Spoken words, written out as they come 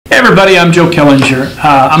everybody, I'm Joe Killinger.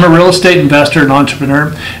 I'm a real estate investor and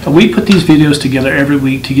entrepreneur, and we put these videos together every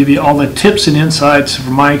week to give you all the tips and insights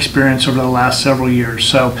from my experience over the last several years.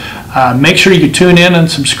 So make sure you tune in and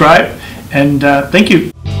subscribe, and thank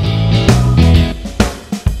you.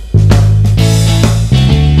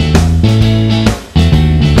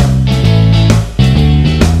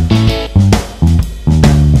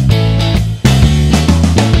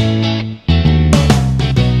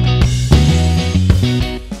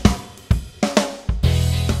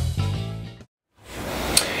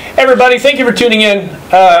 Hey everybody, thank you for tuning in.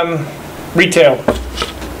 Retail,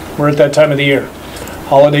 we're at that time of the year.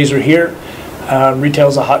 Holidays are here. Retail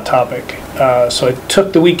is a hot topic. So I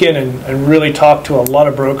took the weekend and really talked to a lot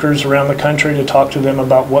of brokers around the country to talk to them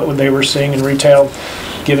about what they were seeing in retail,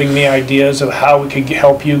 giving me ideas of how we could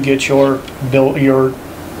help you get your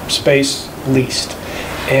space leased.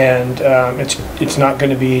 And it's not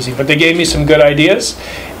going to be easy, but they gave me some good ideas.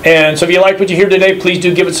 And so if you like what you hear today, please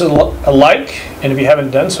do give us a like, and if you haven't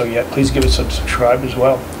done so yet, please give us a subscribe as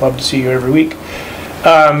well. Love to see you every week.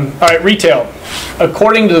 All right, retail.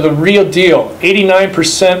 According to The Real Deal,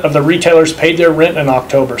 89% of the retailers paid their rent in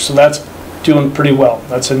October, so that's doing pretty well.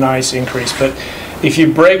 That's a nice increase. But if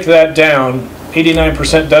you break that down,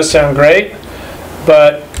 89% does sound great,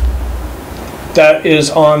 but that is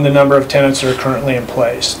on the number of tenants that are currently in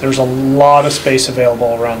place. There's a lot of space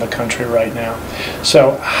available around the country right now.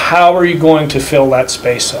 So how are you going to fill that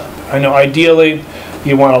space up? I know ideally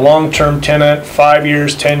you want a long-term tenant, 5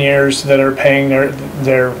 years, 10 years, that are paying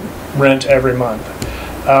their rent every month.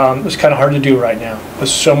 It's kind of hard to do right now.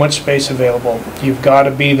 There's so much space available. You've got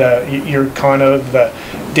to be you're kind of the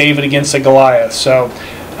David against the Goliath. So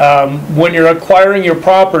when you're acquiring your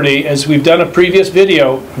property, as we've done a previous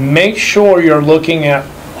video, make sure you're looking at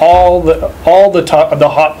all the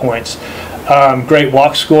hot points. Great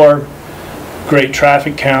walk score, great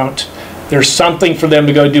traffic count. There's something for them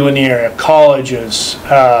to go do in the area. Colleges,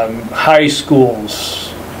 high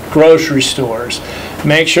schools, grocery stores.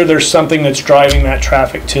 Make sure there's something that's driving that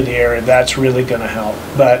traffic to the area. That's really going to help.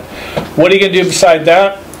 But what are you going to do beside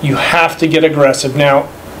that? You have to get aggressive. Now,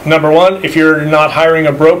 number one, if you're not hiring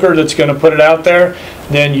a broker that's going to put it out there,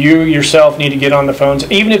 then you yourself need to get on the phones.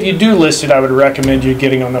 Even if you do list it, I would recommend you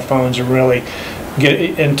getting on the phones and really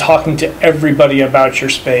talking to everybody about your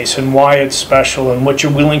space and why it's special and what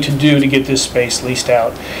you're willing to do to get this space leased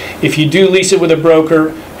out. If you do lease it with a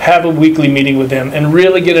broker, have a weekly meeting with them and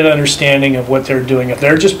really get an understanding of what they're doing. If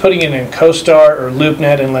they're just putting it in CoStar or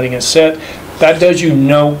LoopNet and letting it sit, that does you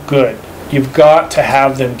no good. You've got to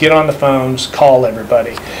have them get on the phones, call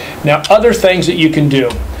everybody. Now, other things that you can do.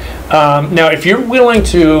 Now, if you're willing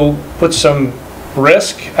to put some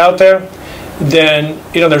risk out there, then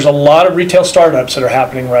there's a lot of retail startups that are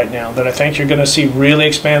happening right now that I think you're going to see really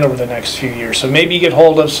expand over the next few years. So maybe you get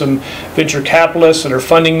hold of some venture capitalists that are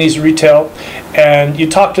funding these retail, and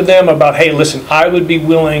you talk to them about, hey, listen, I would be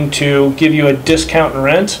willing to give you a discount in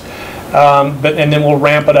rent, and then we'll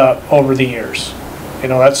ramp it up over the years.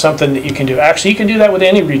 That's something that you can do. Actually, you can do that with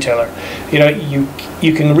any retailer.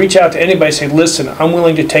 You can reach out to anybody and say, listen, I'm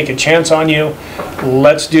willing to take a chance on you.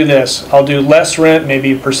 Let's do this. I'll do less rent,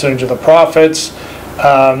 maybe a percentage of the profits.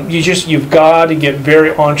 You've got to get very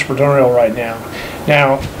entrepreneurial right now.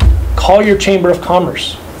 Now, call your Chamber of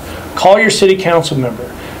Commerce. Call your city council member.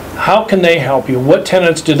 How can they help you? What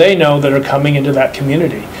tenants do they know that are coming into that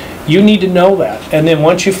community? You need to know that. And then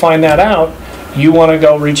once you find that out, you want to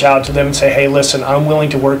go reach out to them and say, hey, listen, I'm willing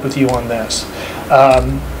to work with you on this.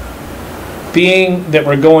 Being that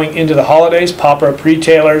we're going into the holidays, pop-up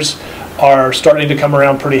retailers are starting to come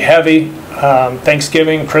around pretty heavy.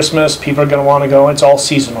 Thanksgiving, Christmas, people are going to want to go. It's all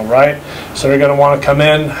seasonal, right? So they're going to want to come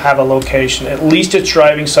in, have a location. At least it's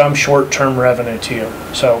driving some short-term revenue to you.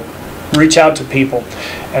 So reach out to people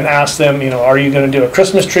and ask them, are you going to do a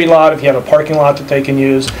Christmas tree lot? If you have a parking lot that they can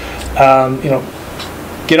use,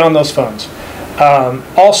 get on those phones.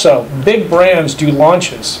 Also, big brands do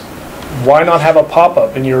launches. Why not have a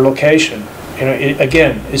pop-up in your location?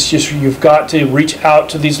 Again, it's just you've got to reach out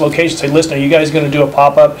to these locations. Say, listen, are you guys going to do a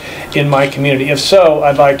pop-up in my community? If so,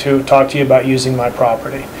 I'd like to talk to you about using my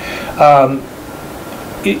property.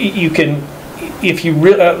 You can, if you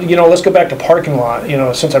let's go back to parking lot.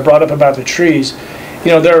 Since I brought up about the trees,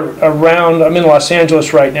 they're around. I'm in Los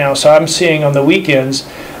Angeles right now, so I'm seeing on the weekends.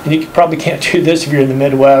 And you probably can't do this if you're in the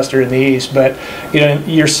Midwest or in the East, but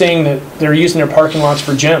you're seeing that they're using their parking lots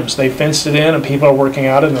for gyms. They fenced it in, and people are working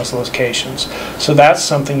out in those locations. So that's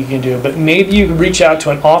something you can do. But maybe you can reach out to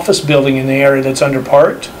an office building in the area that's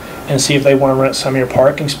underparked and see if they want to rent some of your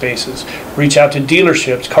parking spaces. Reach out to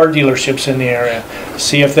dealerships, car dealerships in the area,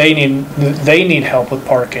 see if they need help with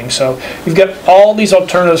parking. So you've got all these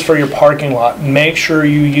alternatives for your parking lot. Make sure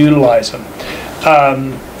you utilize them.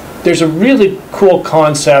 There's a really cool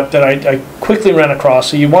concept that I quickly ran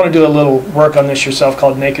across, so you want to do a little work on this yourself,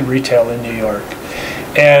 called Naked Retail in New York.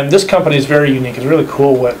 And this company is very unique. It's really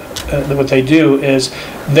cool. What they do is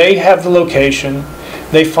they have the location.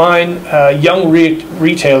 They find young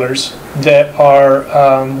retailers that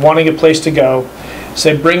are wanting a place to go.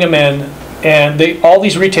 So they bring them in, and all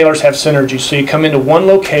these retailers have synergy. So you come into one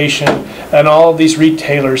location, and all of these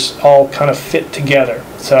retailers all kind of fit together.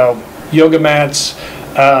 So yoga mats,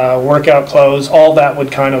 workout clothes, all that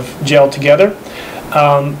would kind of gel together.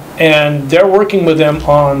 And they're working with them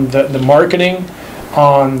on the marketing,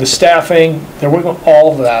 on the staffing. They're working on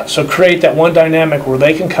all of that. So create that one dynamic where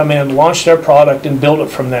they can come in, launch their product, and build it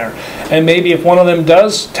from there. And maybe if one of them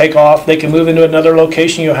does take off, they can move into another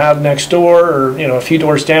location you have next door, or a few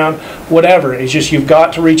doors down, whatever. It's just you've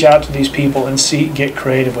got to reach out to these people and get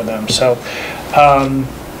creative with them. So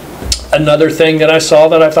another thing that I saw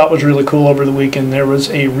that I thought was really cool over the weekend, there was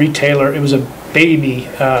a retailer. It was a baby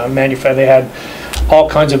manufacturer. They had all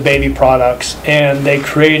kinds of baby products, and they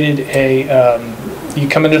created you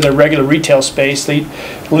come into their regular retail space, they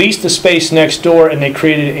leased the space next door, and they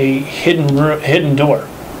created a hidden door.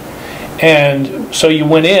 And so you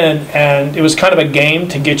went in, and it was kind of a game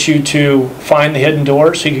to get you to find the hidden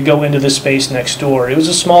door so you could go into the space next door. It was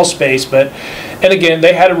a small space, and again,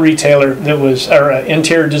 they had a retailer that was, or an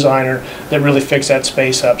interior designer that really fixed that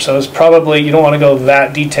space up. So it's probably, you don't want to go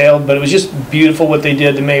that detailed, but it was just beautiful what they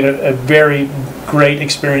did. They made a very great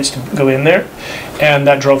experience to go in there, and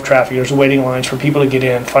that drove traffic. There's waiting lines for people to get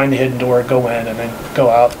in, find the hidden door, go in, and then go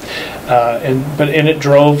out. And it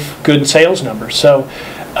drove good sales numbers. So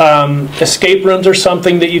escape rooms are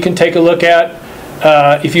something that you can take a look at.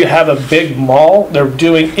 If you have a big mall, they're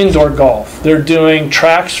doing indoor golf. They're doing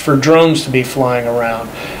tracks for drones to be flying around.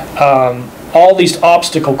 All these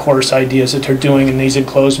obstacle course ideas that they're doing in these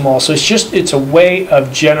enclosed malls. So it's a way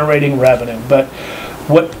of generating revenue. But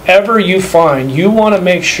whatever you find, you want to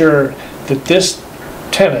make sure that this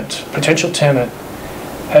potential tenant,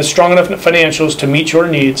 has strong enough financials to meet your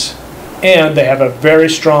needs, and they have a very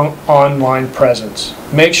strong online presence.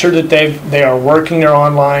 Make sure that they are working their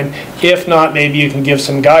online. If not, maybe you can give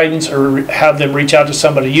some guidance, or have them reach out to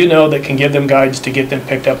somebody that can give them guidance to get them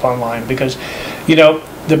picked up online. Because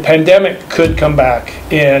the pandemic could come back,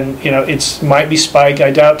 and it might be spike.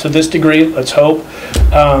 I doubt to this degree, let's hope,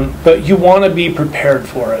 but you want to be prepared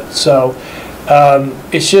for it. So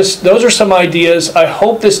it's just, those are some ideas. I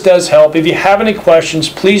hope this does help. If you have any questions,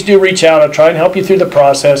 please do reach out. I'll try and help you through the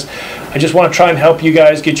process. I just want to try and help you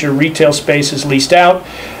guys get your retail spaces leased out.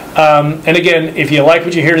 And again, if you like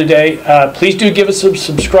what you hear today, please do give us a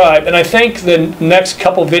subscribe. And I think the next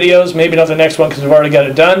couple videos, maybe not the next one because we've already got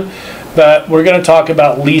it done, but we're going to talk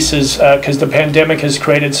about leases, because the pandemic has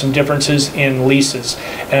created some differences in leases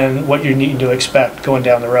and what you need to expect going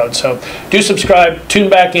down the road. So do subscribe, tune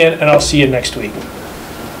back in, and I'll see you next week.